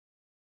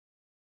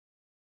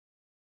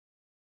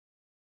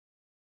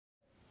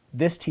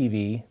this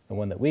TV, the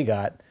one that we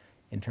got,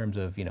 in terms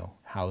of, you know,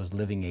 how is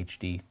Living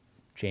HD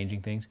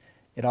changing things,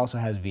 it also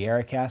has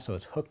Viera, so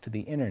it's hooked to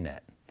the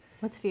internet.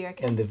 What's Viera?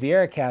 And the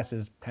Viera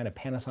is kind of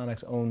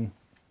Panasonic's own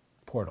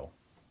portal.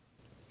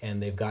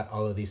 And they've got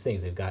all of these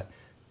things. They've got,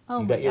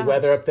 you've got your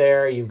weather up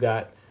there, you've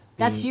got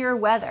that's your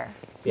weather.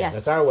 Yeah, yes,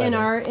 that's our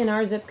weather. In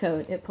our zip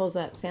code, it pulls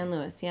up San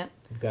Luis. Yep.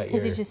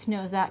 Because it just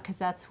knows that because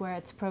that's where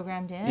it's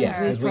programmed in.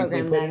 Yeah, we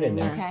programmed put that it in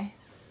there. Okay.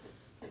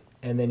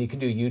 And then you can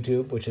do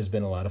YouTube, which has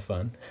been a lot of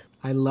fun.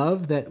 I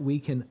love that we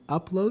can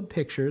upload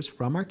pictures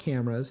from our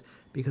cameras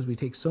because we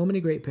take so many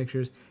great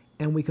pictures,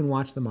 and we can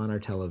watch them on our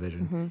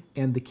television.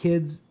 And the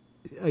kids,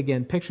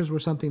 again, pictures were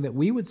something that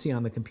we would see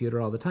on the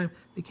computer all the time.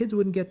 The kids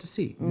wouldn't get to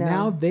see. No.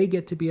 Now they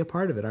get to be a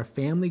part of it. Our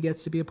family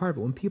gets to be a part of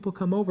it. When people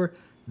come over,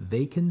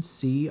 they can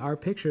see our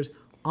pictures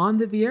on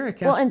the Viera.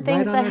 Well, and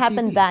things that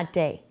happened TV. that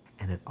day.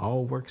 And it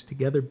all works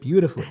together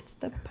beautifully. That's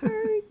the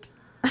part.